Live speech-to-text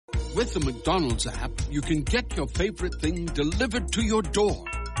With the McDonald's app, you can get your favorite thing delivered to your door.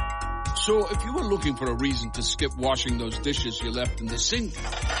 So if you were looking for a reason to skip washing those dishes you left in the sink,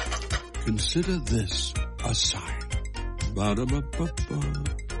 consider this a sign. Ba-da-ba-ba-ba.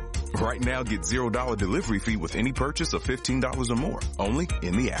 Right now, get $0 delivery fee with any purchase of $15 or more, only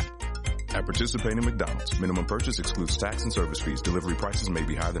in the app. At participating McDonald's, minimum purchase excludes tax and service fees. Delivery prices may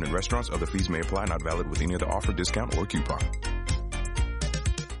be higher than in restaurants. Other fees may apply, not valid with any other offer, discount, or coupon.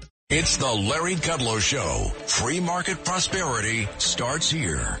 It's the Larry Kudlow Show. Free market prosperity starts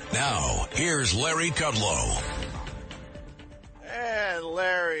here. Now, here's Larry Kudlow. And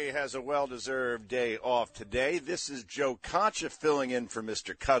Larry has a well-deserved day off today. This is Joe Concha filling in for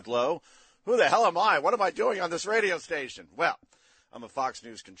Mr. Kudlow. Who the hell am I? What am I doing on this radio station? Well, I'm a Fox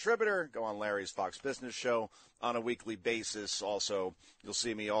News contributor, go on Larry's Fox Business Show on a weekly basis. Also, you'll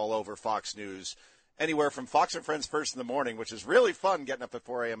see me all over Fox News, anywhere from Fox and Friends first in the morning, which is really fun getting up at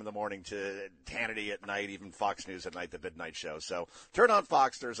 4 a.m. in the morning, to Hannity at night, even Fox News at night, the midnight show. So turn on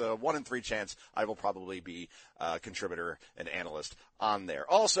Fox. There's a 1 in 3 chance I will probably be a contributor and analyst on there.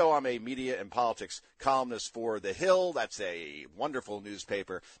 Also, I'm a media and politics columnist for The Hill. That's a wonderful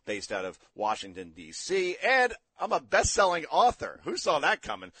newspaper based out of Washington, D.C., and I'm a best-selling author. Who saw that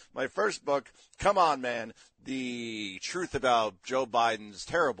coming? My first book, Come On, Man, The Truth About Joe Biden's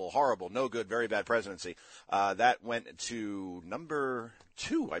Terrible, Horrible, No Good, Very Bad Presidency. That went to number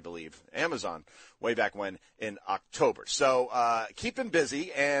 2, I believe, Amazon, way back when in October. So keep him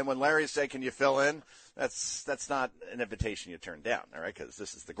busy, and when Larry said, can you fill in, that's not an invitation you turn down, all right, because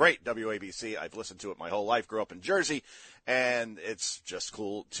this is the great WABC. I've listened to it my whole life, grew up in Jersey, and it's just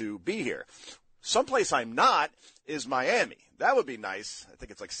cool to be here. Someplace I'm not is Miami. That would be nice. I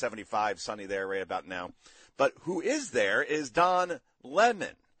think it's like 75, sunny there right about now. But who is there is Don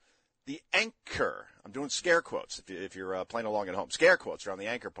Lemon, the anchor. I'm doing scare quotes if you're playing along at home. Scare quotes are on the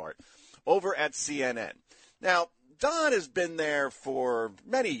anchor part over at CNN. Now, Don has been there for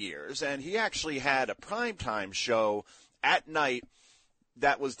many years, and he actually had a primetime show at night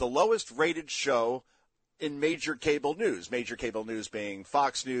that was the lowest rated show in major cable news being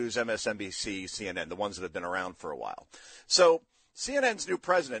Fox News, MSNBC, CNN, the ones that have been around for a while. So CNN's new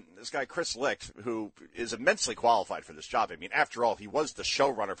president, this guy Chris Licht, who is immensely qualified for this job. I mean, after all, he was the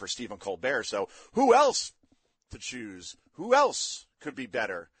showrunner for Stephen Colbert, so who else to choose? Who else could be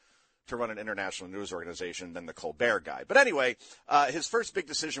better to run an international news organization than the Colbert guy? But anyway, his first big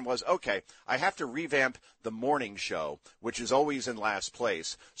decision was, okay, I have to revamp the morning show, which is always in last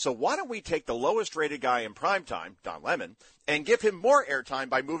place. So why don't we take the lowest rated guy in primetime, Don Lemon, and give him more airtime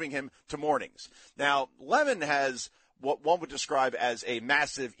by moving him to mornings? Now, Lemon has what one would describe as a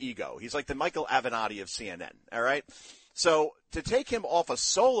massive ego. He's like the Michael Avenatti of CNN, all right? So to take him off a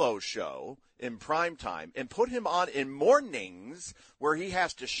solo show in primetime and put him on in mornings where he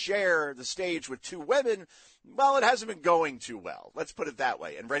has to share the stage with 2 women, well, it hasn't been going too well. Let's put it that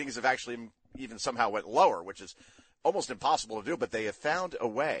way. And ratings have actually even somehow went lower, which is almost impossible to do, but they have found a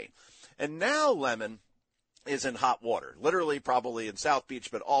way. And now Lemon is in hot water, literally probably in South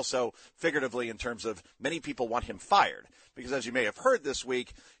Beach, but also figuratively in terms of many people want him fired. Because as you may have heard this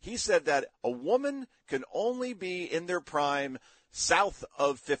week, he said that a woman can only be in their prime south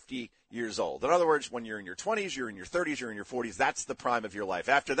of 50 years old. In other words, when you're in your 20s, you're in your 30s, you're in your 40s, that's the prime of your life.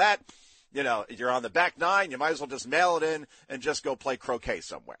 After that, you know, you're on the back nine, you might as well just mail it in and just go play croquet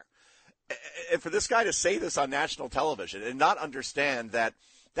somewhere. And for this guy to say this on national television and not understand that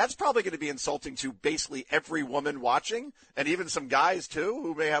that's probably going to be insulting to basically every woman watching, and even some guys, too,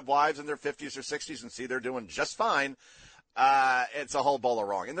 who may have wives in their 50s or 60s and see they're doing just fine. It's a whole bowl of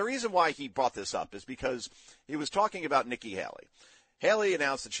wrong. And the reason why he brought this up is because he was talking about Nikki Haley. Haley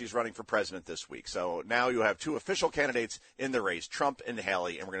announced that she's running for president this week. So now you have 2 official candidates in the race, Trump and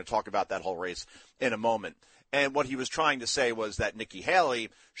Haley, and we're going to talk about that whole race in a moment. And what he was trying to say was that Nikki Haley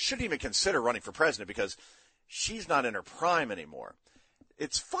shouldn't even consider running for president because she's not in her prime anymore.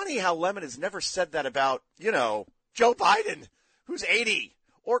 It's funny how Lemon has never said that about, you know, Joe Biden, who's 80,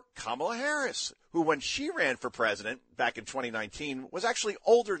 or Kamala Harris, who when she ran for president back in 2019 was actually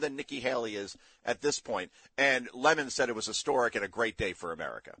older than Nikki Haley is at this point. And Lemon said it was historic and a great day for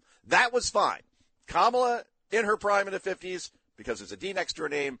America. That was fine. Kamala in her prime in the 50s because there's a D next to her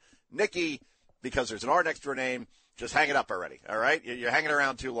name. Nikki because there's an R next to her name. Just hang it up already, all right? You're hanging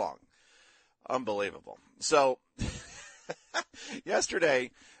around too long. Unbelievable. So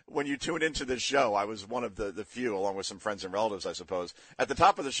yesterday, when you tuned into this show, I was one of the few, along with some friends and relatives, I suppose. At the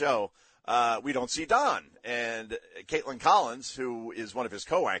top of the show, we don't see Don. And Caitlin Collins, who is one of his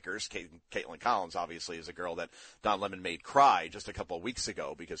co-anchors, Caitlin Collins obviously is a girl that Don Lemon made cry just a couple of weeks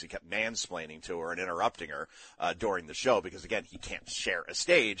ago because he kept mansplaining to her and interrupting her during the show because, again, he can't share a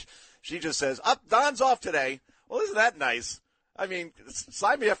stage. She just says, Don's off today. Well, isn't that nice? I mean,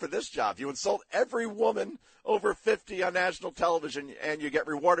 sign me up for this job. You insult every woman over 50 on national television, and you get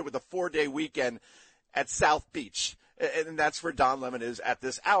rewarded with a 4-day weekend at South Beach. And that's where Don Lemon is at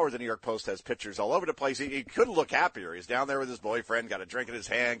this hour. The New York Post has pictures all over the place. He couldn't look happier. He's down there with his boyfriend, got a drink in his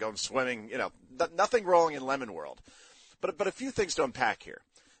hand, going swimming. You know, nothing wrong in Lemon world. But a few things to unpack here.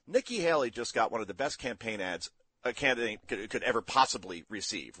 Nikki Haley just got one of the best campaign ads a candidate could ever possibly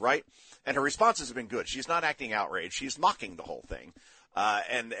receive, right? And her responses have been good. She's not acting outraged. She's mocking the whole thing.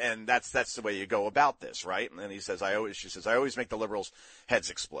 And that's the way you go about this, right? And she says, I always make the liberals'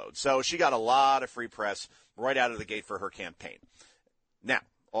 heads explode. So she got a lot of free press right out of the gate for her campaign. Now,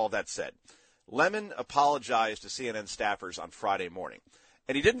 all that said, Lemon apologized to CNN staffers on Friday morning.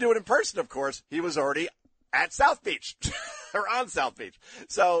 And he didn't do it in person, of course. He was already at South Beach or on South Beach.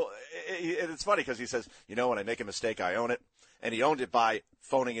 So it's funny because he says, when I make a mistake, I own it. And he owned it by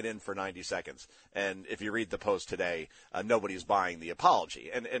phoning it in for 90 seconds. And if you read the Post today, nobody's buying the apology.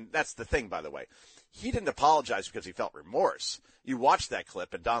 And that's the thing, by the way. He didn't apologize because he felt remorse. You watch that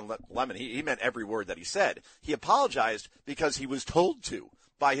clip, and Don Lemon, he meant every word that he said. He apologized because he was told to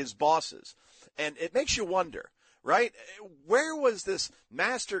by his bosses. And it makes you wonder, right? Where was this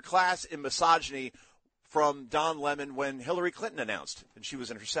master class in misogyny from Don Lemon when Hillary Clinton announced, and she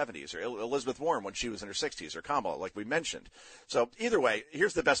was in her 70s, or Elizabeth Warren when she was in her 60s, or Kamala, like we mentioned. So either way,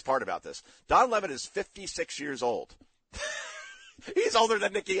 here's the best part about this. Don Lemon is 56 years old. He's older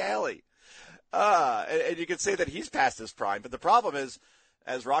than Nikki Haley. And you could say that he's past his prime, but the problem is,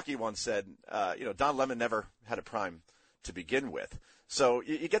 as Rocky once said, Don Lemon never had a prime to begin with. So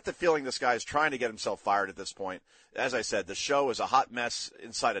you get the feeling this guy is trying to get himself fired at this point. As I said, the show is a hot mess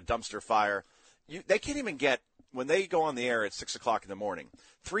inside a dumpster fire. They can't even get, when they go on the air at 6 o'clock in the morning,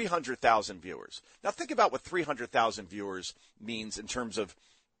 300,000 viewers. Now think about what 300,000 viewers means in terms of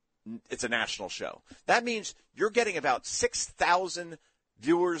it's a national show. That means you're getting about 6,000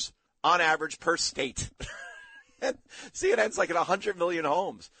 viewers on average per state. And CNN's like in 100 million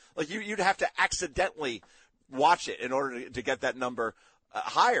homes. Like you'd have to accidentally watch it in order to get that number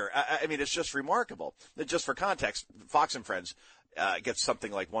higher. I mean, it's just remarkable. Just for context, Fox and Friends gets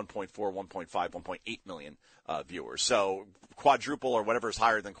something like 1.4, 1.5, 1.8 million viewers. So quadruple or whatever is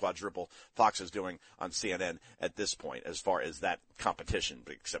higher than quadruple Fox is doing on CNN at this point as far as that competition,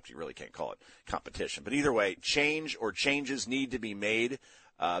 except you really can't call it competition. But either way, changes need to be made.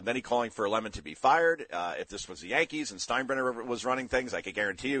 Many calling for Lemon to be fired. If this was the Yankees and Steinbrenner was running things, I could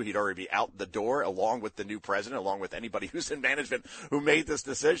guarantee you he'd already be out the door along with the new president, along with anybody who's in management who made this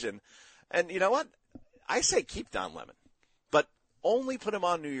decision. And you know what? I say keep Don Lemon, but only put him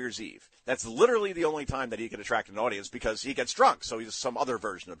on New Year's Eve. That's literally the only time that he can attract an audience because he gets drunk. So he's some other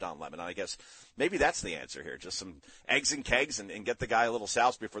version of Don Lemon. And I guess maybe that's the answer here. Just some eggs and kegs and get the guy a little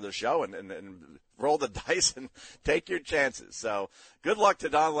souse before the show and roll the dice and take your chances. So good luck to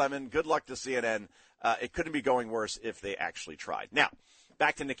Don Lemon. Good luck to CNN. It couldn't be going worse if they actually tried. Now,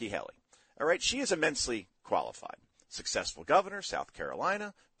 back to Nikki Haley. All right, she is immensely qualified. Successful governor, South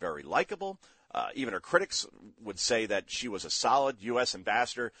Carolina, very likable. Even her critics would say that she was a solid U.S.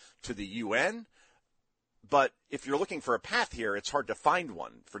 ambassador to the UN. But if you're looking for a path here, it's hard to find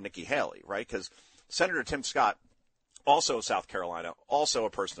one for Nikki Haley, right? Because Senator Tim Scott, also South Carolina, also a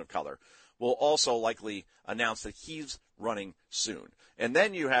person of color, will also likely announce that he's running soon. And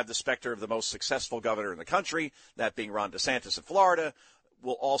then you have the specter of the most successful governor in the country, that being Ron DeSantis of Florida,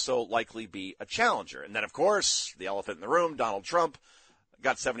 will also likely be a challenger. And then, of course, the elephant in the room, Donald Trump,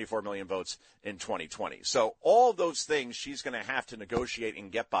 got 74 million votes in 2020. So all those things she's going to have to negotiate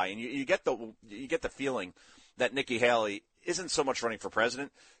and get by. And you get the feeling that Nikki Haley isn't so much running for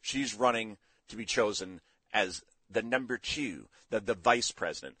president. She's running to be chosen as the number 2, the vice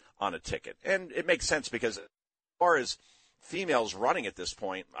president on a ticket. And it makes sense because as far as females running at this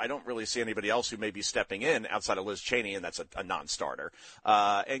point, I don't really see anybody else who may be stepping in outside of Liz Cheney, and that's a non-starter.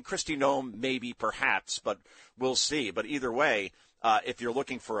 And Kristi Noem maybe, perhaps, but we'll see. But either way, if you're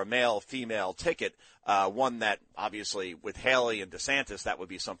looking for a male-female ticket, one that obviously with Haley and DeSantis, that would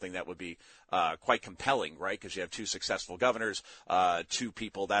be something that would be quite compelling, right? Because you have 2 successful governors, 2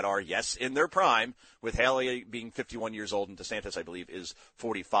 people that are, yes, in their prime, with Haley being 51 years old and DeSantis, I believe, is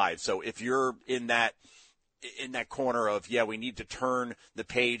 45. So if you're in that in that corner of, we need to turn the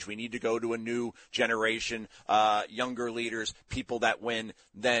page. We need to go to a new generation, younger leaders, people that win.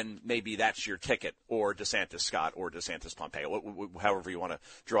 Then maybe that's your ticket, or DeSantis Scott or DeSantis Pompeo, however you want to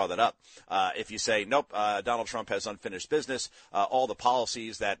draw that up. If you say, nope, Donald Trump has unfinished business, all the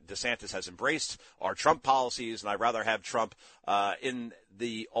policies that DeSantis has embraced are Trump policies, and I'd rather have Trump in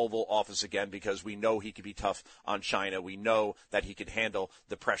the Oval Office again, because we know he could be tough on China. We know that he could handle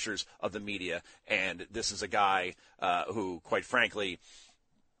the pressures of the media. And this is a guy who, quite frankly,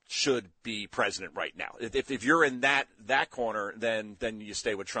 should be president right now. If you're in that corner, then you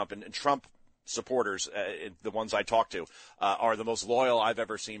stay with Trump. And Trump supporters, the ones I talk to, are the most loyal I've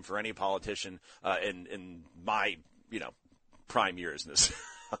ever seen for any politician in my, prime years in this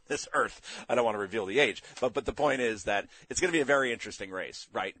on this earth. I don't want to reveal the age, but the point is that it's going to be a very interesting race,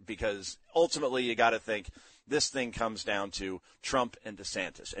 right? Because ultimately you got to think this thing comes down to Trump and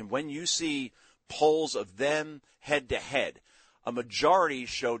DeSantis. And when you see polls of them head to head, a majority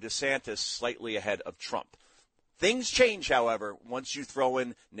show DeSantis slightly ahead of Trump. Things change, however, once you throw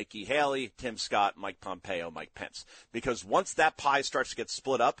in Nikki Haley, Tim Scott, Mike Pompeo, Mike Pence. Because once that pie starts to get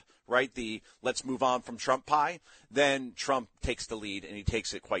split up, right, the let's move on from Trump pie, then Trump takes the lead, and he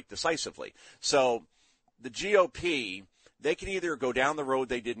takes it quite decisively. So the GOP, they can either go down the road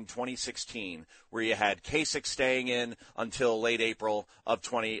they did in 2016, where you had Kasich staying in until late April of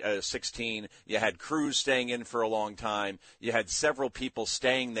 2016. You had Cruz staying in for a long time. You had several people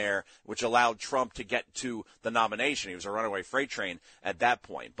staying there, which allowed Trump to get to the nomination. He was a runaway freight train at that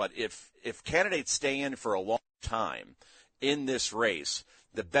point. But if candidates stay in for a long time in this race,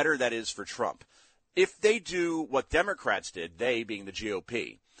 the better that is for Trump. If they do what Democrats did, they being the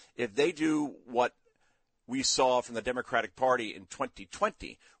GOP, if they do what we saw from the Democratic Party in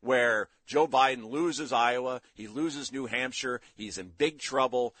 2020, where Joe Biden loses Iowa, he loses New Hampshire, he's in big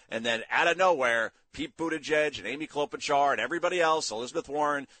trouble, and then out of nowhere, Pete Buttigieg and Amy Klobuchar and everybody else, Elizabeth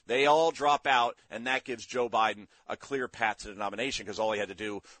Warren, they all drop out, and that gives Joe Biden a clear path to the nomination, because all he had to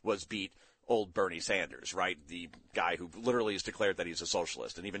do was beat old Bernie Sanders, right? The guy who literally has declared that he's a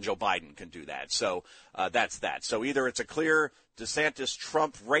socialist, and even Joe Biden can do that. So that's that. So either it's a clear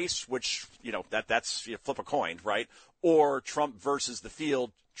DeSantis-Trump race, which, that's you flip a coin, right? Or Trump versus the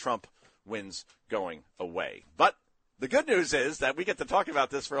field, Trump wins going away. But the good news is that we get to talk about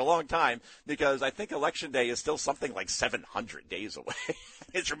this for a long time, because I think Election Day is still something like 700 days away.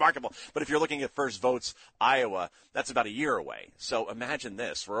 It's remarkable. But if you're looking at first votes, Iowa, that's about a year away. So imagine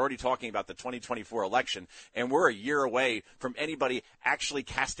this. We're already talking about the 2024 election, and we're a year away from anybody actually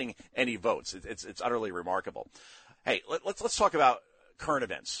casting any votes. It's utterly remarkable. Hey, let's talk about current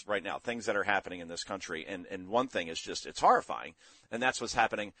events right now, things that are happening in this country. And one thing is just, it's horrifying, and that's what's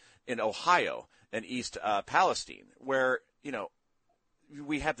happening in Ohio and East Palestine, where,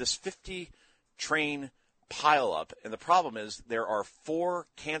 we have this 50-train pileup, and the problem is there are 4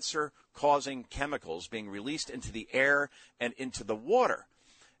 cancer-causing chemicals being released into the air and into the water.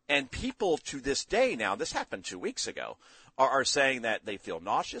 And people to this day now, this happened 2 weeks ago, are saying that they feel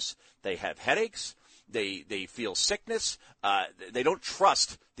nauseous, they have headaches, they feel sickness, they don't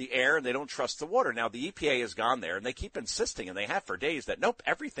trust the air, and they don't trust the water. Now, the EPA has gone there, and they keep insisting, and they have for days, that, nope,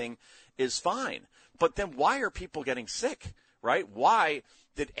 everything is fine. But then why are people getting sick, right? Why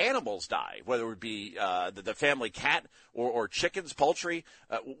did animals die, whether it be the family cat or chickens, poultry?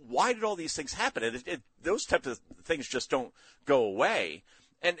 Why did all these things happen? And those types of things just don't go away.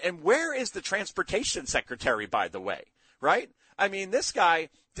 And where is the transportation secretary, by the way, right? I mean, this guy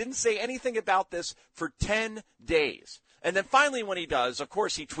didn't say anything about this for 10 days. And then finally when he does, of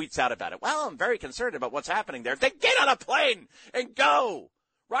course, he tweets out about it. Well, I'm very concerned about what's happening there. Then get on a plane and go.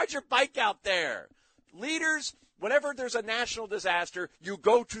 Ride your bike out there. Leaders, whenever there's a national disaster, you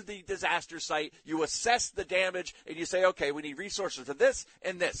go to the disaster site, you assess the damage, and you say, okay, we need resources for this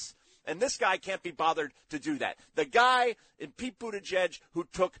and this. And this guy can't be bothered to do that. The guy in Pete Buttigieg who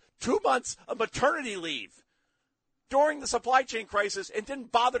took 2 months of maternity leave during the supply chain crisis and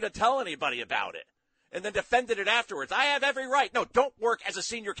didn't bother to tell anybody about it, and then defended it afterwards. I have every right. No, don't work as a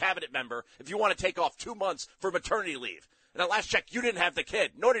senior cabinet member if you want to take off 2 months for maternity leave. And at last check, you didn't have the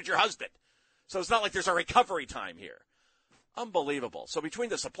kid, nor did your husband. So it's not like there's a recovery time here. Unbelievable. So between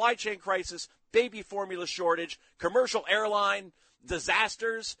the supply chain crisis, baby formula shortage, commercial airline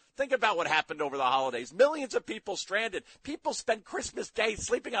disasters, think about what happened over the holidays. Millions of people stranded. People spend Christmas Day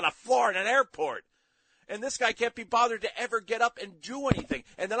sleeping on a floor in an airport. And this guy can't be bothered to ever get up and do anything.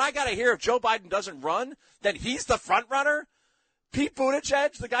 And then I got to hear if Joe Biden doesn't run, then he's the front runner? Pete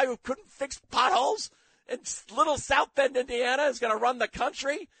Buttigieg, the guy who couldn't fix potholes in little South Bend, Indiana, is going to run the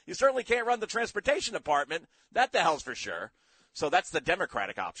country? You certainly can't run the transportation department. That the hell's for sure. So that's the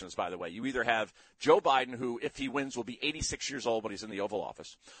Democratic options, by the way. You either have Joe Biden, who, if he wins, will be 86 years old when he's in the Oval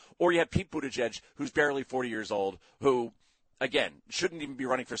Office, or you have Pete Buttigieg, who's barely 40 years old, who, again, shouldn't even be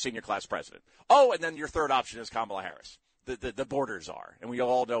running for senior class president. Oh, and then your third option is Kamala Harris. The borders are, and we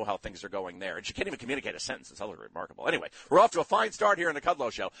all know how things are going there. And she can't even communicate a sentence. It's utterly remarkable. Anyway, we're off to a fine start here in the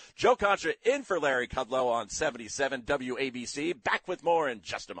Kudlow Show. Joe Concha in for Larry Kudlow on 77 WABC. Back with more in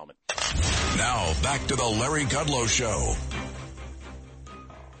just a moment. Now, back to the Larry Kudlow Show.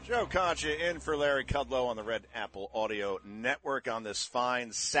 Joe Concha in for Larry Kudlow on the Red Apple Audio Network on this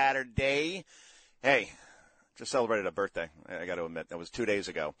fine Saturday. Hey, just celebrated a birthday. I got to admit, that was 2 days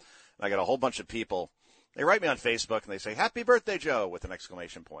ago. I got a whole bunch of people. They write me on Facebook, and they say, "Happy birthday, Joe," with an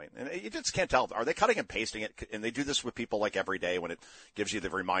exclamation point. And you just can't tell. Are they cutting and pasting it? And they do this with people like every day when it gives you the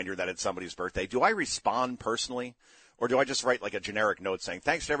reminder that it's somebody's birthday. Do I respond personally? Or do I just write like a generic note saying,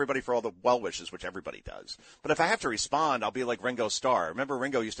 thanks to everybody for all the well wishes, which everybody does. But if I have to respond, I'll be like Ringo Starr. Remember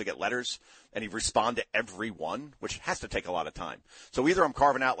Ringo used to get letters and he'd respond to every one, which has to take a lot of time. So either I'm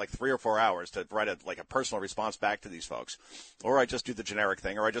carving out like 3 or 4 hours to write a personal response back to these folks, or I just do the generic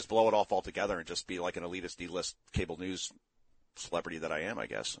thing, or I just blow it off altogether and just be like an elitist D-list cable news celebrity that I am, I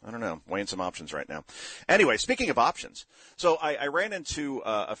guess. I don't know. Weighing some options right now. Anyway, speaking of options, so I ran into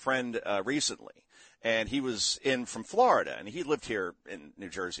a friend recently. And he was in from Florida, and he lived here in New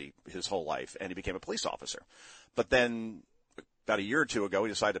Jersey his whole life, and he became a police officer. But then about a year or two ago, he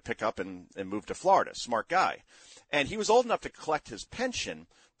decided to pick up and move to Florida. Smart guy. And he was old enough to collect his pension,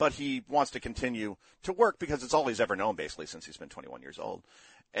 but he wants to continue to work because it's all he's ever known, basically, since he's been 21 years old.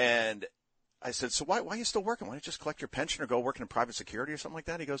 And I said, so why are you still working? Why don't you just collect your pension or go work in private security or something like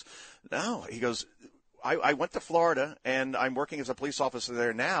that? He goes, no. He goes, I went to Florida, and I'm working as a police officer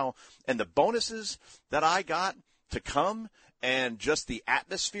there now, and the bonuses that I got to come and just the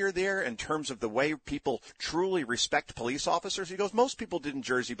atmosphere there in terms of the way people truly respect police officers. He goes, most people did in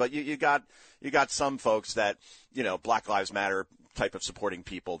Jersey, but you got some folks that, Black Lives Matter type of supporting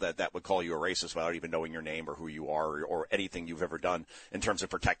people that would call you a racist without even knowing your name or who you are or anything you've ever done in terms of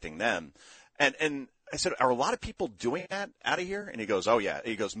protecting them. And I said, are a lot of people doing that out of here? And he goes, oh, yeah.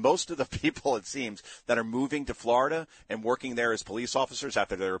 He goes, most of the people, it seems, that are moving to Florida and working there as police officers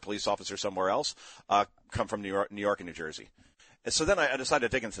after they're a police officer somewhere else come from New York and New Jersey. And so then I decided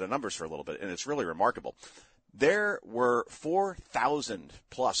to dig into the numbers for a little bit, and it's really remarkable. There were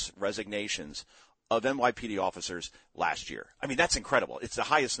 4,000-plus resignations of NYPD officers last year. I mean, that's incredible. It's the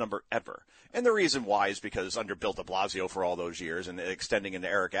highest number ever. And the reason why is because under Bill de Blasio for all those years and extending into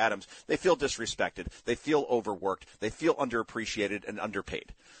Eric Adams, they feel disrespected, they feel overworked, they feel underappreciated and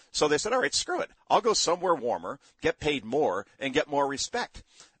underpaid. So they said, all right, screw it. I'll go somewhere warmer, get paid more, and get more respect.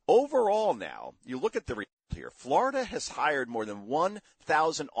 Overall now, you look at the result here. Florida has hired more than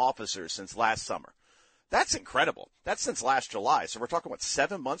 1,000 officers since last summer. That's incredible. That's since last July. So we're talking,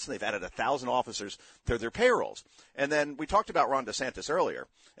 7 months, and they've added 1,000 officers to their payrolls. And then we talked about Ron DeSantis earlier.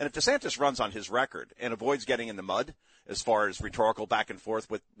 And if DeSantis runs on his record and avoids getting in the mud as far as rhetorical back and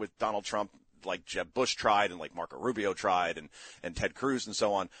forth with Donald Trump, like Jeb Bush tried and like Marco Rubio tried and Ted Cruz and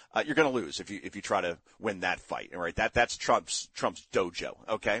so on, you're going to lose if you try to win that fight. All right, that's Trump's dojo.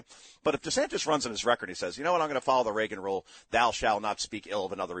 Okay, but if DeSantis runs on his record, he says, you know what, I'm going to follow the Reagan rule: thou shalt not speak ill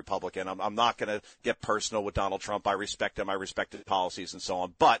of another Republican. I'm not going to get personal with Donald Trump. I respect him. I respect his policies and so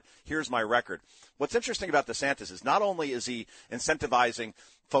on. But here's my record. What's interesting about DeSantis is not only is he incentivizing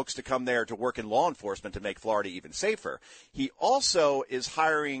folks to come there to work in law enforcement to make Florida even safer, he also is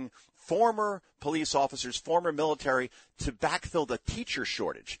hiring former police officers, former military, to backfill the teacher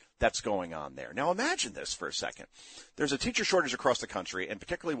shortage that's going on there. Now imagine this for a second. There's a teacher shortage across the country, and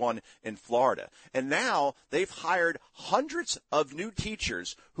particularly one in Florida. And now they've hired hundreds of new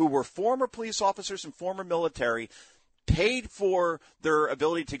teachers who were former police officers and former military, paid for their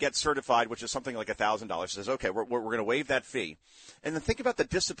ability to get certified, which is something like $1,000. Says, okay, we're going to waive that fee. And then think about the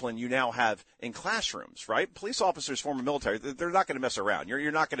discipline you now have in classrooms, right? Police officers, former military, they're not going to mess around.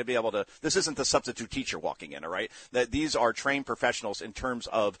 You're not going to be able to, this isn't the substitute teacher walking in, all right? That these are trained professionals in terms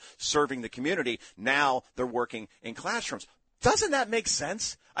of serving the community. Now they're working in classrooms. Doesn't that make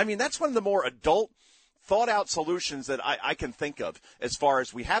sense? I mean, that's one of the more adult, thought-out solutions that I can think of as far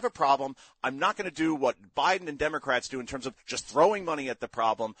as we have a problem. I'm not going to do what Biden and Democrats do in terms of just throwing money at the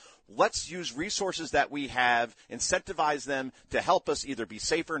problem. Let's use resources that we have, incentivize them to help us either be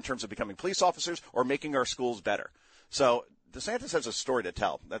safer in terms of becoming police officers or making our schools better. So DeSantis has a story to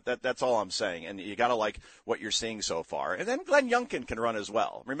tell. That's all I'm saying. And you got to like what you're seeing so far. And then Glenn Youngkin can run as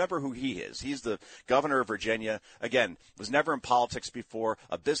well. Remember who he is. He's the governor of Virginia. Again, was never in politics before,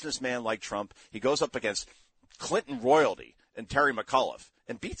 a businessman like Trump. He goes up against Clinton royalty and Terry McAuliffe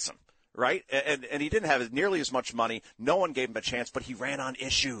and beats him. right? And he didn't have nearly as much money. No one gave him a chance, but he ran on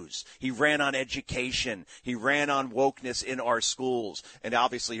issues. He ran on education. He ran on wokeness in our schools. And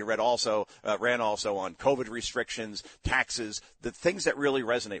obviously he ran also on COVID restrictions, taxes, the things that really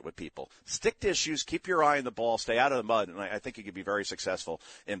resonate with people. Stick to issues, keep your eye on the ball, stay out of the mud, and I think he could be very successful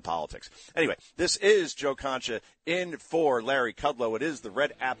in politics. Anyway, this is Joe Concha in for Larry Kudlow. It is the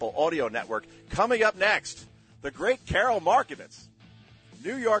Red Apple Audio Network. Coming up next, the great Carol Markovitz.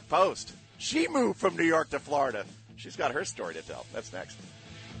 New York Post. She moved from New York to Florida. She's got her story to tell. That's next.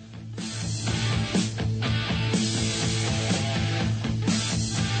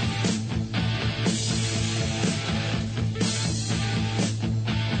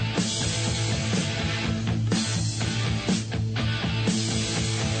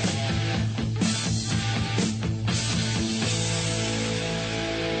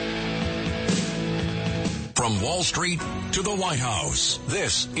 From Wall Street to the White House,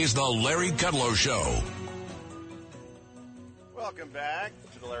 this is the Larry Kudlow Show. Welcome back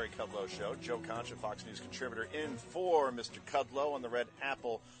to the Larry Kudlow Show. Joe Concha, Fox News contributor, in for Mr. Kudlow on the Red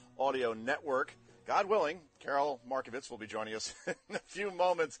Apple Audio Network. God willing, Carol Markovitz will be joining us in a few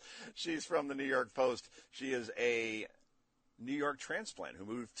moments. She's from the New York Post. She is a New York transplant who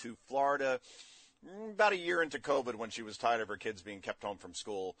moved to Florida about a year into COVID when she was tired of her kids being kept home from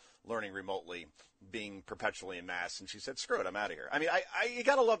school, learning remotely, being perpetually in masks. And she said, screw it, I'm out of here. I mean, you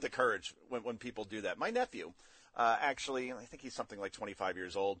got to love the courage when people do that. My nephew, actually, I think he's something like 25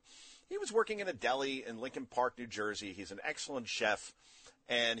 years old. He was working in a deli in Lincoln Park, New Jersey. He's an excellent chef.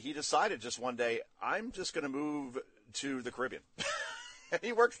 And he decided just one day, I'm just going to move to the Caribbean. And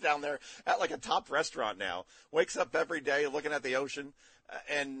he works down there at like a top restaurant now, wakes up every day looking at the ocean.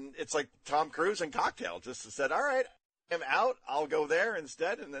 And it's like Tom Cruise and Cocktail just said, all right, I'm out. I'll go there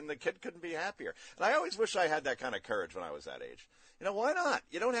instead. And then the kid couldn't be happier. And I always wish I had that kind of courage when I was that age. You know, why not?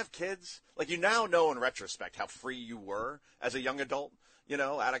 You don't have kids. Like, you now know in retrospect how free you were as a young adult, you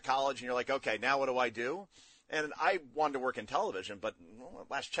know, out of college. And you're like, okay, now what do I do? And I wanted to work in television, but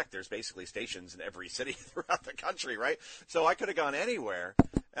last check, there's basically stations in every city throughout the country, right? So I could have gone anywhere.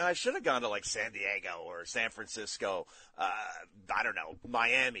 And I should have gone to like San Diego or San Francisco, I don't know,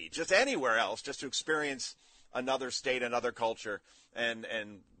 Miami, just anywhere else, just to experience another state, another culture, and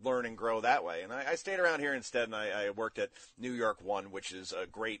learn and grow that way. And I stayed around here instead, and I worked at New York One, which is a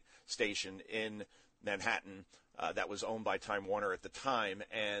great station in Manhattan that was owned by Time Warner at the time.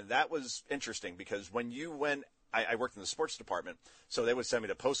 And that was interesting because when you went, I worked in the sports department, so they would send me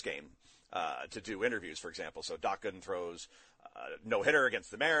to postgame to do interviews, for example. So Doc Gooden throws no-hitter against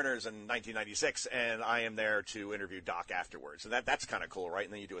the Mariners in 1996, and I am there to interview Doc afterwards. And that's kind of cool, right?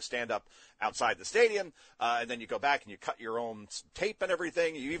 And then you do a stand-up outside the stadium, and then you go back and you cut your own tape and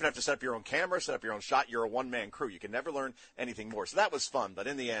everything. You even have to set up your own camera, set up your own shot. You're a one-man crew. You can never learn anything more. So that was fun, but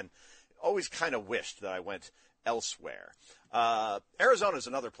in the end, always kind of wished that I went elsewhere. Arizona is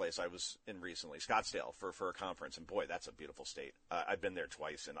another place I was in recently, Scottsdale, for a conference. And boy, that's a beautiful state. I've been there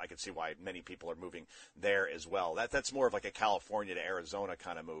twice, and I can see why many people are moving there as well. That's more of like a California to Arizona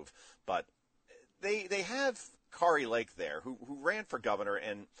kind of move. But they have Kari Lake there, who ran for governor,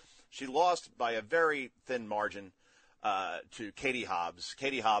 and she lost by a very thin margin to Katie Hobbs.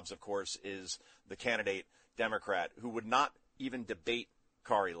 Katie Hobbs, of course, is the candidate Democrat who would not even debate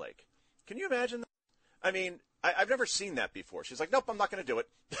Kari Lake. Can you imagine that? I mean, I've never seen that before. She's like, nope, I'm not going to do it.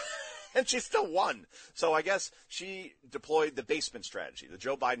 And she still won. So I guess she deployed the basement strategy, the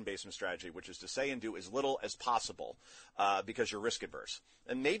Joe Biden basement strategy, which is to say and do as little as possible because you're risk adverse.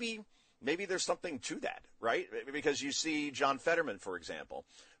 And maybe there's something to that, right? Because you see John Fetterman, for example,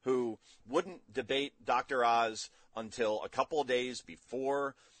 who wouldn't debate Dr. Oz until a couple of days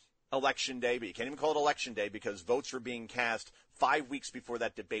before Election Day, but you can't even call it Election Day because votes were being cast 5 weeks before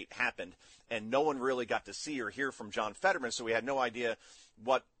that debate happened, and no one really got to see or hear from John Fetterman, so we had no idea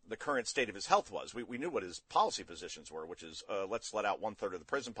what the current state of his health was. We knew what his policy positions were, which is let's let out 1/3 of the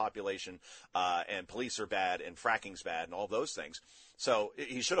prison population, and police are bad, and fracking's bad, and all those things. So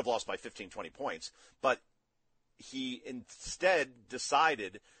he should have lost by 15, 20 points, but he instead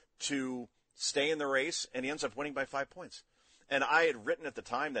decided to stay in the race, and he ends up winning by 5 points. And I had written at the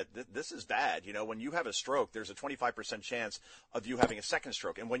time that this is bad. You know, when you have a stroke, there's a 25% chance of you having a second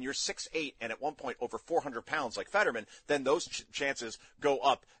stroke. And when you're 6'8" and at one point over 400 pounds like Fetterman, then those chances go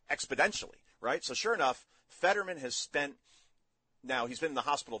up exponentially, right? So sure enough, Fetterman has spent now he's been in the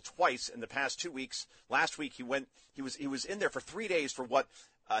hospital twice in the past 2 weeks. Last week he was in there for 3 days for what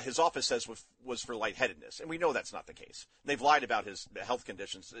his office says was for lightheadedness. And we know that's not the case. They've lied about his health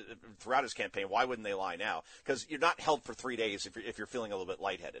conditions throughout his campaign. Why wouldn't they lie now? Because you're not held for 3 days if you're feeling a little bit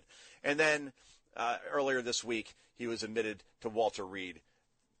lightheaded. And then earlier this week, he was admitted to Walter Reed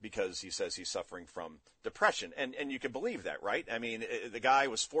because he says he's suffering from depression. And you can believe that, right? I mean, the guy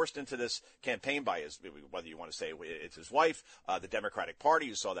was forced into this campaign by whether you want to say it's his wife, the Democratic Party,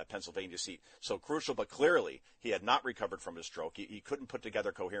 who saw that Pennsylvania seat so crucial, but clearly he had not recovered from his stroke. He couldn't put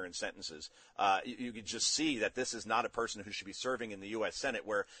together coherent sentences. You could just see that this is not a person who should be serving in the U.S. Senate,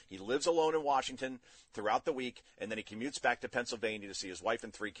 where he lives alone in Washington throughout the week, and then he commutes back to Pennsylvania to see his wife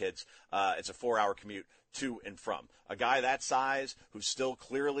and 3 kids. It's a 4-hour commute to and from. A guy that size who still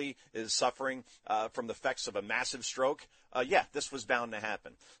clearly is suffering from the effects of a massive stroke, this was bound to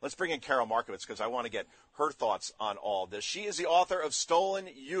happen. Let's bring in Carol Markovitz because I want to get her thoughts on all this. She is the author of Stolen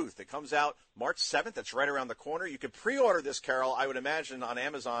Youth. It comes out March 7th. That's right around the corner. You could pre-order this, Carol, I would imagine, on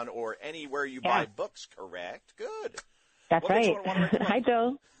Amazon or anywhere you buy books, correct? Good. That's right. Hi,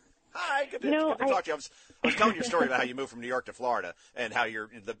 Joe. Hi, good to talk to you. I was telling your story about how you moved from New York to Florida and how you're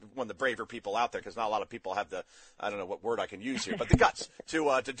one of the braver people out there, because not a lot of people have I don't know what word I can use here, but the guts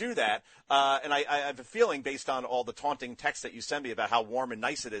to do that. And I have a feeling, based on all the taunting texts that you send me about how warm and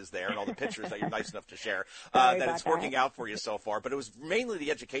nice it is there and all the pictures that you're nice enough to share, that it's working out for you so far. But it was mainly the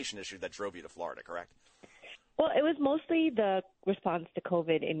education issue that drove you to Florida, correct? Well, it was mostly the response to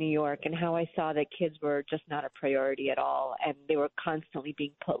COVID in New York and how I saw that kids were just not a priority at all, and they were constantly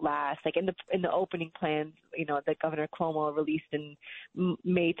being put last. Like in the opening plans, that Governor Cuomo released in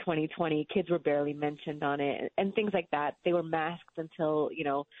May 2020, kids were barely mentioned on it, and things like that. They were masked until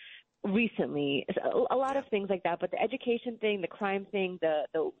recently, a lot of things like that. But the education thing, the crime thing,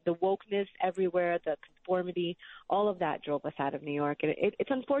 the wokeness everywhere, the conformity, all of that drove us out of New York. And it's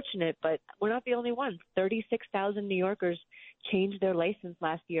unfortunate, but we're not the only ones. 36,000 New Yorkers changed their license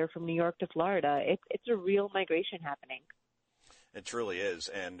last year from New York to Florida. It's a real migration happening. It truly is.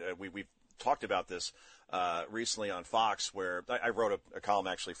 And we've talked about this recently on Fox, where I wrote a column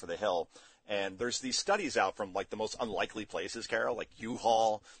actually for The Hill. And there's these studies out from like the most unlikely places, Carol, like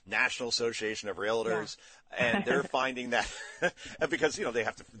U-Haul, National Association of Realtors, and they're finding that because they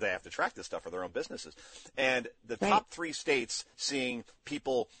have to track this stuff for their own businesses. And the top 3 states seeing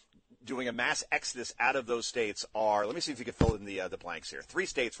people doing a mass exodus out of those states are, let me see if you can fill in the blanks here. 3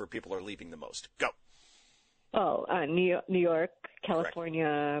 states where people are leaving the most. Go. Oh, New York,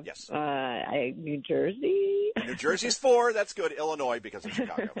 California, yes. New Jersey. New Jersey's 4. That's good. Illinois, because of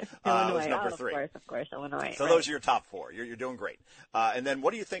Chicago. Illinois, was number 3. Of course, Illinois. So those are your top 4. You're doing great. And then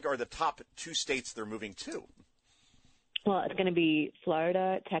what do you think are the top 2 states they're moving to? Well, it's going to be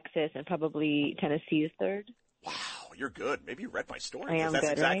Florida, Texas, and probably Tennessee is 3rd. Wow, you're good. Maybe you read my story. I am that's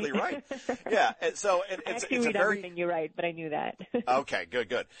good, exactly right. Yeah, and so it's read everything you write, but I knew that. Okay,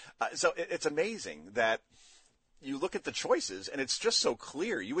 good. So it's amazing that you look at the choices, and it's just so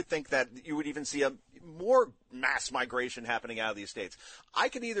clear. You would think that you would even see a more mass migration happening out of these states. I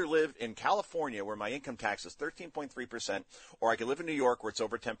could either live in California, where my income tax is 13.3%, or I could live in New York, where it's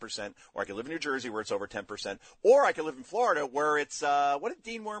over 10%, or I could live in New Jersey, where it's over 10%, or I could live in Florida, where it's, what did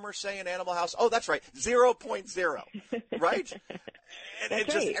Dean Wormer say in Animal House? Oh, that's right, 0.0, right? And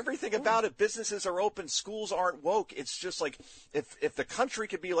just everything about it. Businesses are open. Schools aren't woke. It's just like, if the country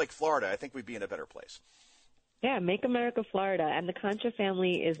could be like Florida, I think we'd be in a better place. Yeah, make America Florida, and the Concha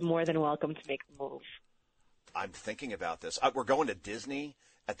family is more than welcome to make the move. I'm thinking about this. We're going to Disney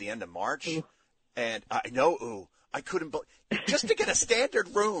at the end of March, and I know, I couldn't just to get a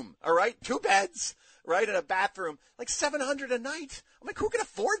standard room, all right, 2 beds, right, and a bathroom, like $700 a night. I'm like, who can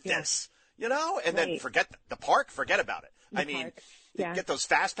afford this, And then forget the park, forget about it. Get those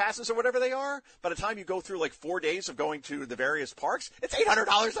fast passes or whatever they are. By the time you go through like 4 days of going to the various parks, it's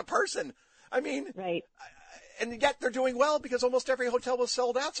 $800 a person. Right. And yet they're doing well because almost every hotel was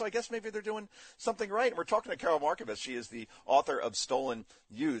sold out. So I guess maybe they're doing something right. And we're talking to Carol Markovitz. She is the author of Stolen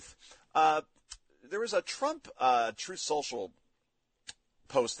Youth. There was a Trump Truth Social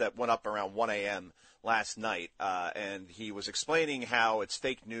post that went up around 1 a.m. last night, and he was explaining how it's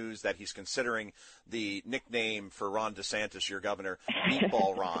fake news that he's considering the nickname for Ron DeSantis, your governor,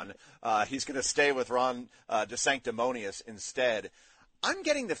 Meatball Ron. He's going to stay with Ron DeSanctimonious instead. I'm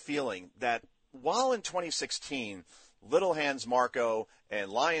getting the feeling that while in 2016, Little Hands Marco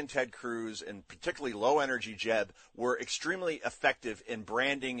and Lion Ted Cruz and particularly Low Energy Jeb were extremely effective in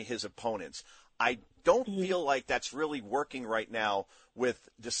branding his opponents, I don't feel like that's really working right now with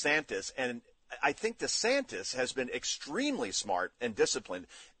DeSantis. And I think DeSantis has been extremely smart and disciplined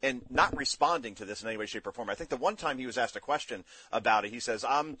and not responding to this in any way, shape, or form. I think the one time he was asked a question about it, he says,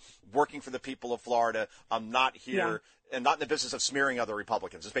 I'm working for the people of Florida. I'm not here and not in the business of smearing other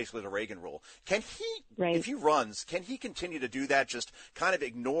Republicans. It's basically the Reagan rule. Can he, if he runs, can he continue to do that, just kind of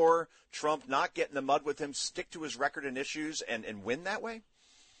ignore Trump, not get in the mud with him, stick to his record and issues, and win that way?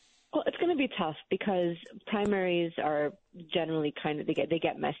 Well, it's going to be tough because primaries are generally they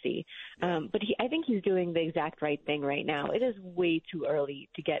get messy. But I think he's doing the exact right thing right now. It is way too early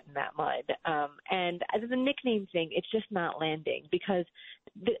to get in that mud. And as the nickname thing, it's just not landing because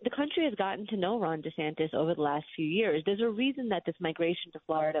the country has gotten to know Ron DeSantis over the last few years. There's a reason that this migration to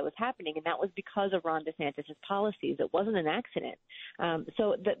Florida was happening, and that was because of Ron DeSantis' policies. It wasn't an accident.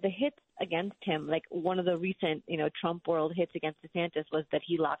 So the hits against him, like one of the recent, Trump world hits against DeSantis was that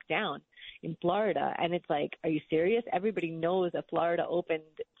he locked down in Florida. And it's like, are you serious? Everybody knows that Florida opened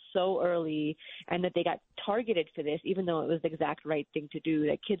so early and that they got targeted for this, even though it was the exact right thing to do,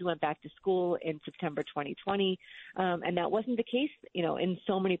 that kids went back to school in September 2020. And that wasn't the case, in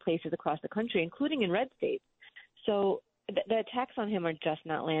so many places across the country, including in red states. So the attacks on him are just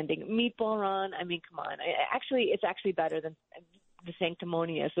not landing. Meatball Ron, I mean, come on. It's actually better than the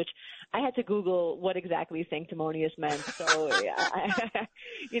sanctimonious, which I had to Google what exactly sanctimonious meant. So,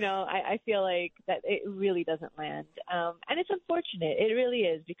 I feel like that it really doesn't land. And it's unfortunate. It really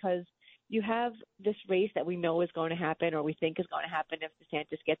is, because you have this race that we know is going to happen, or we think is going to happen if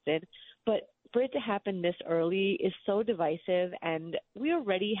DeSantis gets in. But for it to happen this early is so divisive, and we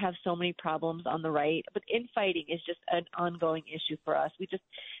already have so many problems on the right. But infighting is just an ongoing issue for us.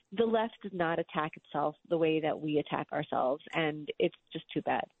 The left does not attack itself the way that we attack ourselves, and it's just too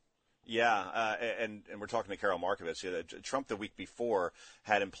bad. Yeah, and we're talking to Carol Markovitz. Trump the week before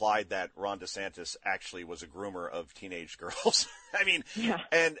had implied that Ron DeSantis actually was a groomer of teenage girls.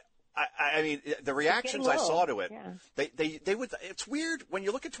 And I mean, the reactions I saw to it, they would. It's weird when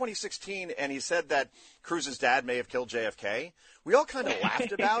you look at 2016, and he said that Cruz's dad may have killed JFK. We all kind of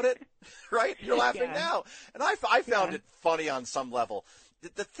laughed about it, right? You're laughing now, and I found it funny on some level.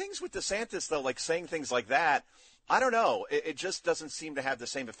 The things with DeSantis, though, like saying things like that, I don't know. It just doesn't seem to have the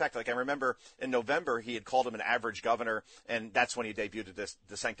same effect. Like I remember in November, he had called him an average governor, and that's when he debuted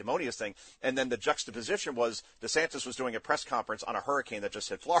the sanctimonious thing. And then the juxtaposition was DeSantis was doing a press conference on a hurricane that just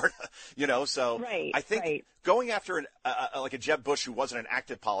hit Florida. So right, I think going after like a Jeb Bush who wasn't an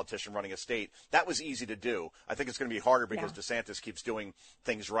active politician running a state, that was easy to do. I think it's going to be harder because DeSantis keeps doing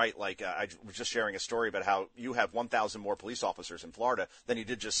things right. Like I was just sharing a story about how you have 1,000 more police officers in Florida than you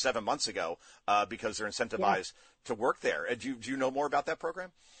did just 7 months ago because they're incentivized to work there. Do you know more about that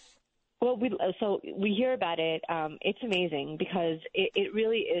program? Well, we hear about it. It's amazing because it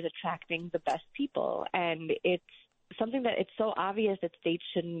really is attracting the best people, and it's something that it's so obvious that states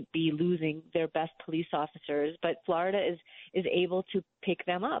shouldn't be losing their best police officers, but Florida is able to pick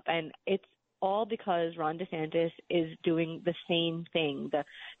them up, and it's all because Ron DeSantis is doing the same thing.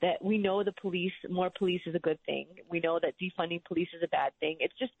 That we know more police is a good thing. We know that defunding police is a bad thing.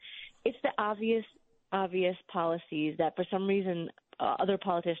 It's the obvious policies that for some reason other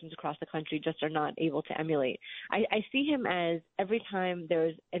politicians across the country just are not able to emulate. I see him as every time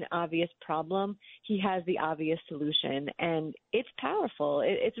there's an obvious problem, he has the obvious solution, and it's powerful.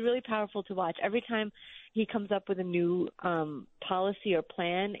 It's really powerful to watch. Every time he comes up with a new policy or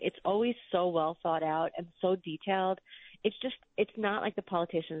plan, it's always so well thought out and so detailed. It's not like the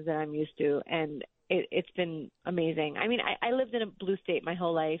politicians that I'm used to, and it's been amazing. I mean, I lived in a blue state my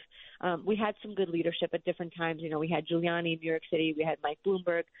whole life. We had some good leadership at different times. We had Giuliani in New York City. We had Mike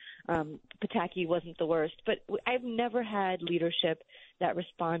Bloomberg. Pataki wasn't the worst. But I've never had leadership that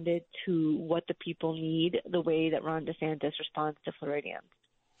responded to what the people need the way that Ron DeSantis responds to Floridians.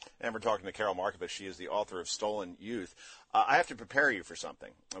 And we're talking to Carol Markovitz. She is the author of Stolen Youth. I have to prepare you for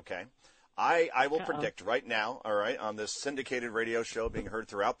something, okay? I will predict right now, all right, on this syndicated radio show being heard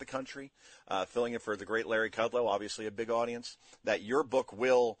throughout the country, filling in for the great Larry Kudlow, obviously a big audience, that your book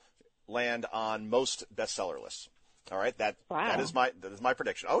will land on most bestseller lists. All right, that is my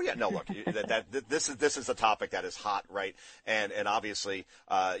prediction. Oh yeah, no, look, this is a topic that is hot, right? And obviously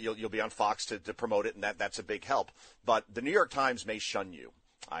you'll be on Fox to promote it, and that's a big help. But the New York Times may shun you,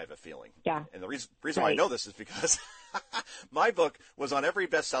 I have a feeling. Yeah. And the reason why I know this is because my book was on every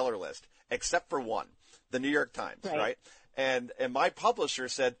bestseller list except for one, the New York Times, right? And my publisher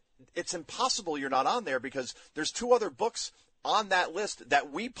said, it's impossible you're not on there because there's two other books on that list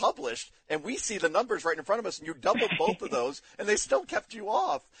that we published, and we see the numbers right in front of us, and you doubled both of those, and they still kept you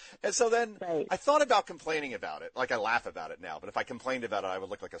off. And so then I thought about complaining about it. Like, I laugh about it now, but if I complained about it, I would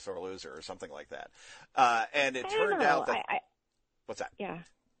look like a sore loser or something like that. And it turned out that... What's that? Yeah.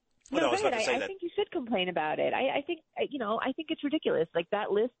 Well, no, I was about to say I that. think you should complain about it. I think it's ridiculous. Like,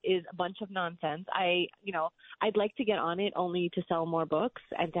 that list is a bunch of nonsense. I'd like to get on it only to sell more books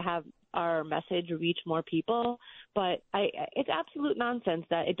and to have our message reach more people. But it's absolute nonsense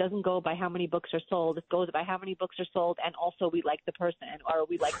that it doesn't go by how many books are sold. It goes by how many books are sold, and also we like the person or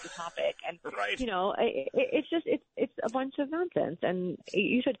we like the topic. And Right. it's a bunch of nonsense, and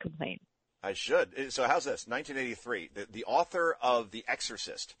you should complain. I should. So how's this? 1983. The author of The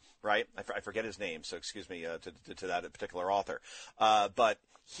Exorcist, right? I forget his name, so excuse me to that particular author. But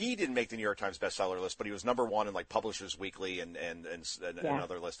he didn't make the New York Times bestseller list, but he was number one in like Publishers Weekly and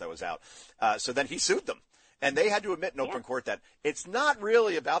another list that was out. So then he sued them. And they had to admit in open court that it's not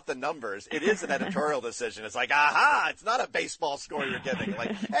really about the numbers. It is an editorial decision. It's like, aha, it's not a baseball score you're giving.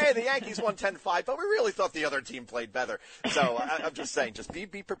 Like, hey, the Yankees won 10-5, but we really thought the other team played better. So I'm just saying, just be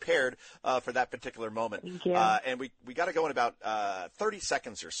prepared for that particular moment. Thank you. And we got to go in about 30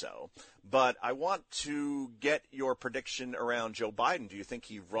 seconds or so. But I want to get your prediction around Joe Biden. Do you think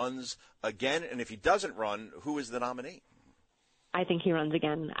he runs again? And if he doesn't run, who is the nominee? I think he runs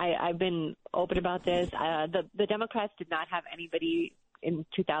again. I've been open about this. The Democrats did not have anybody in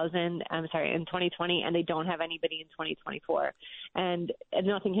 2020, and they don't have anybody in 2024. And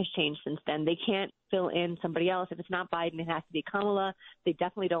nothing has changed since then. They can't fill in somebody else. If it's not Biden, it has to be Kamala. They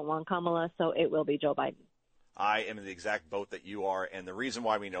definitely don't want Kamala, so it will be Joe Biden. I am in the exact boat that you are, and the reason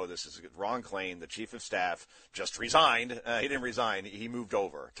why we know this is Ron Klain, the chief of staff, just resigned. He didn't resign. He moved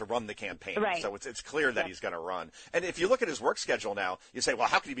over to run the campaign. Right. So it's clear that he's going to run. And if you look at his work schedule now, you say, well,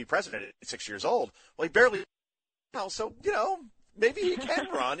 how could he be president at 6 years old? Well, he barely – so, maybe he can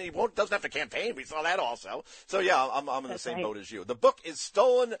run. He doesn't have to campaign. We saw that also. So, yeah, I'm in the same boat as you. The book is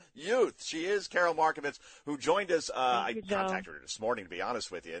Stolen Youth. She is Carol Markovitz, who joined us. I contacted her this morning, to be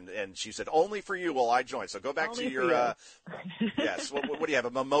honest with you, and she said, only for you will I join. So go back to your yes. What do you have,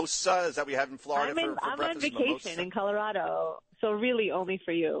 a mimosa? Is that what you have in Florida for I'm breakfast? on vacation Mimosa? in Colorado, so really only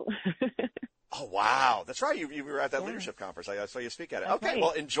for you. Oh, wow. That's right. You were at that leadership conference. I saw you speak at it. That's okay, right.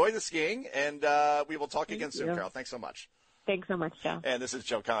 well, enjoy the skiing, and we will talk again soon, you. Carol. Thanks so much. Thanks so much, Joe. And this is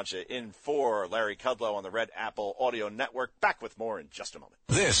Joe Concha in for Larry Kudlow on the Red Apple Audio Network. Back with more in just a moment.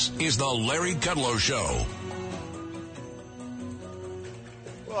 This is the Larry Kudlow Show.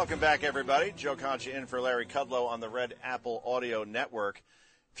 Welcome back, everybody. Joe Concha in for Larry Kudlow on the Red Apple Audio Network.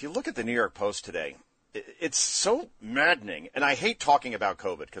 If you look at the New York Post today, it's so maddening. And I hate talking about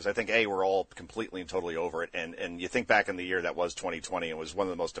COVID because I think, A, we're all completely and totally over it. And you think back in the year that was 2020, it was one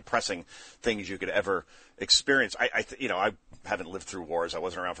of the most depressing things you could ever experience. I haven't lived through wars. I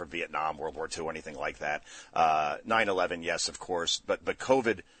wasn't around for Vietnam, World War II, anything like that. 9/11, yes, of course. But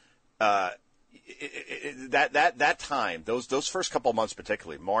COVID, that time, those first couple of months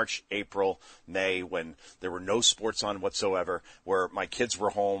particularly, March, April, May, when there were no sports on whatsoever, where my kids were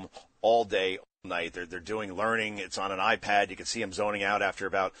home all day, night. They're doing learning. It's on an iPad. You could see them zoning out after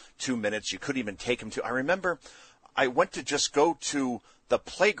about 2 minutes. You couldn't even take them to. I remember I went to just go to the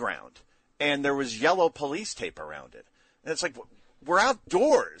playground, and there was yellow police tape around it. And it's like, we're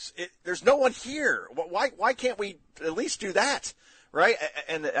outdoors. There's no one here. Why can't we at least do that? Right?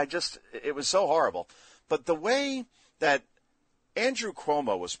 And it was so horrible. But the way that Andrew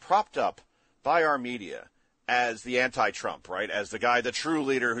Cuomo was propped up by our media as the anti-Trump, right, as the guy, the true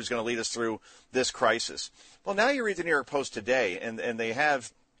leader who's going to lead us through this crisis. Well, now you read the New York Post today, and they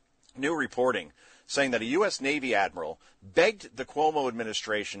have new reporting saying that a U.S. Navy admiral begged the Cuomo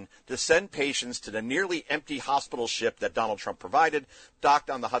administration to send patients to the nearly empty hospital ship that Donald Trump provided, docked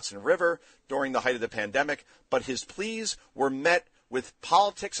on the Hudson River during the height of the pandemic, but his pleas were met with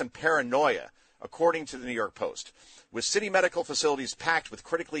politics and paranoia, according to the New York Post. With city medical facilities packed with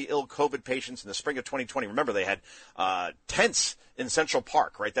critically ill COVID patients in the spring of 2020. Remember, they had tents in Central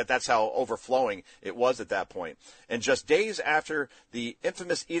Park, right? That's how overflowing it was at that point. And just days after the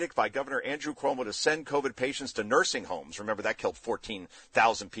infamous edict by Governor Andrew Cuomo to send COVID patients to nursing homes, remember that killed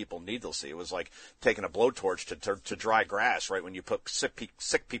 14,000 people needlessly. It was like taking a blowtorch to dry grass, right? When you put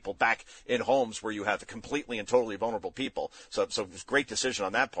sick people back in homes where you have completely and totally vulnerable people. So it was a great decision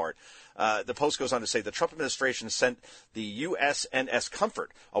on that part. The Post goes on to say the Trump administration sent the USNS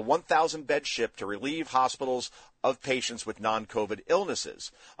Comfort, a 1,000-bed ship, to relieve hospitals of patients with non-COVID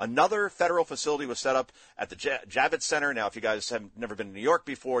illnesses. Another federal facility was set up at the Javits Center. Now, if you guys have never been to New York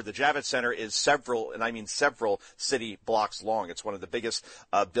before, the Javits Center is several city blocks long. It's one of the biggest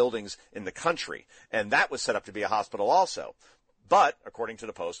buildings in the country. And that was set up to be a hospital also. But, according to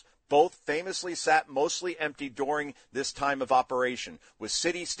the Post, both famously sat mostly empty during this time of operation, with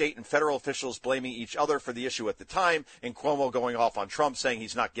city, state, and federal officials blaming each other for the issue at the time, and Cuomo going off on Trump saying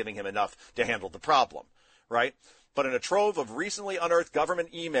he's not giving him enough to handle the problem, right? but in a trove of recently unearthed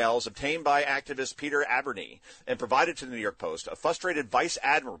government emails obtained by activist Peter Aberney and provided to the New York Post, a frustrated Vice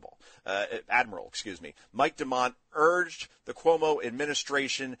Admiral, Mike DeMont urged the Cuomo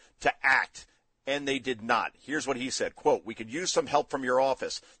administration to act. And they did not. Here's what he said, quote, "We could use some help from your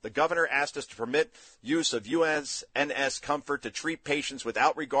office. The governor asked us to permit use of USNS Comfort to treat patients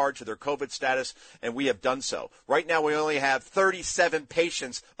without regard to their COVID status, and we have done so. Right now, we only have 37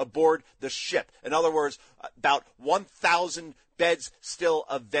 patients aboard the ship. In other words, about 1,000 beds still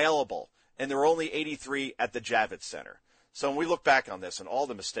available, and there are only 83 at the Javits Center." So when we look back on this and all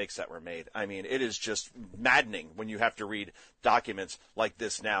the mistakes that were made, I mean, it is just maddening when you have to read documents like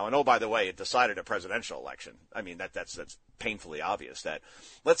this now. And, oh, by the way, it decided a presidential election. I mean, that's painfully obvious that,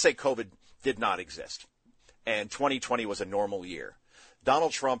 let's say COVID did not exist and 2020 was a normal year.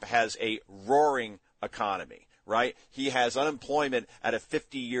 Donald Trump has a roaring economy, right? He has unemployment at a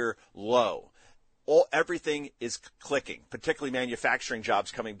 50-year low. Everything is clicking, particularly manufacturing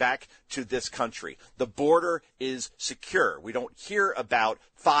jobs coming back to this country. The border is secure. We don't hear about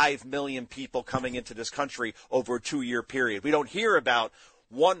 5 million people coming into this country over a 2-year period. We don't hear about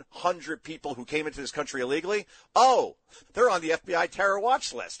 100 people who came into this country illegally. Oh, they're on the FBI terror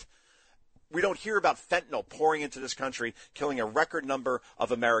watch list. We don't hear about fentanyl pouring into this country, killing a record number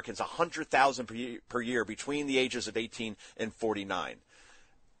of Americans, 100,000 per year between the ages of 18 and 49.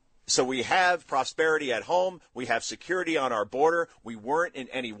 So we have prosperity at home. We have security on our border. We weren't in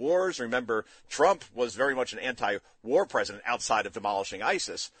any wars. Remember, Trump was very much an anti-war president outside of demolishing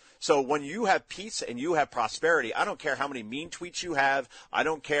ISIS. So when you have peace and you have prosperity, I don't care how many mean tweets you have. I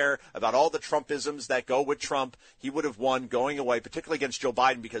don't care about all the Trumpisms that go with Trump. He would have won going away, particularly against Joe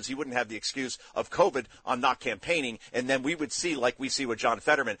Biden, because he wouldn't have the excuse of COVID on not campaigning. And then we would see, like we see with John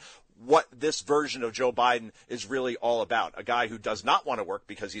Fetterman, what this version of Joe Biden is really all about. A guy who does not want to work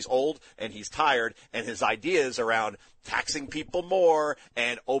because he's old and he's tired, and his ideas around taxing people more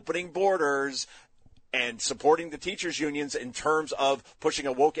and opening borders and supporting the teachers unions in terms of pushing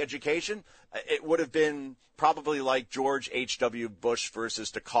a woke education, it would have been probably like George H.W. Bush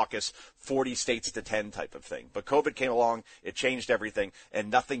versus Dukakis, 40 states to 10 type of thing. But COVID came along, it changed everything,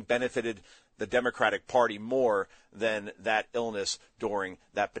 and nothing benefited the Democratic Party more than that illness during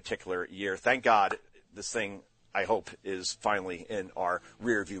that particular year. Thank God this thing, I hope, is finally in our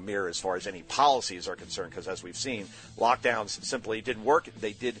rearview mirror as far as any policies are concerned, because as we've seen, lockdowns simply didn't work.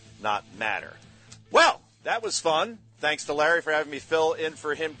 They did not matter. Well, that was fun. Thanks to Larry for having me fill in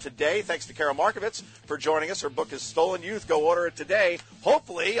for him today. Thanks to Carol Markovitz for joining us. Her book is Stolen Youth. Go order it today.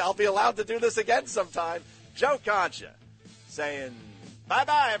 Hopefully, I'll be allowed to do this again sometime. Joe Concha saying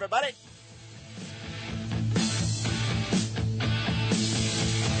bye-bye, everybody.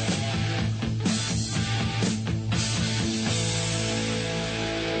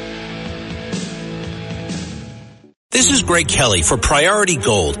 This is Greg Kelly for Priority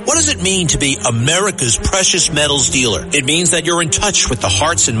Gold. What does it mean to be America's precious metals dealer? It means that you're in touch with the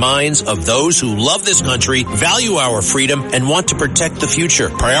hearts and minds of those who love this country, value our freedom, and want to protect the future.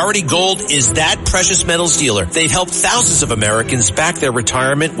 Priority Gold is that precious metals dealer. They've helped thousands of Americans back their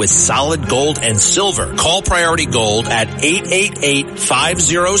retirement with solid gold and silver. Call Priority Gold at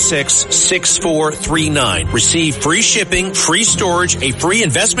 888-506-6439. Receive free shipping, free storage, a free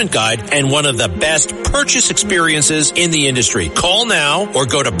investment guide, and one of the best purchase experiences in the industry. Call now or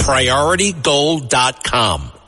go to PriorityGold.com.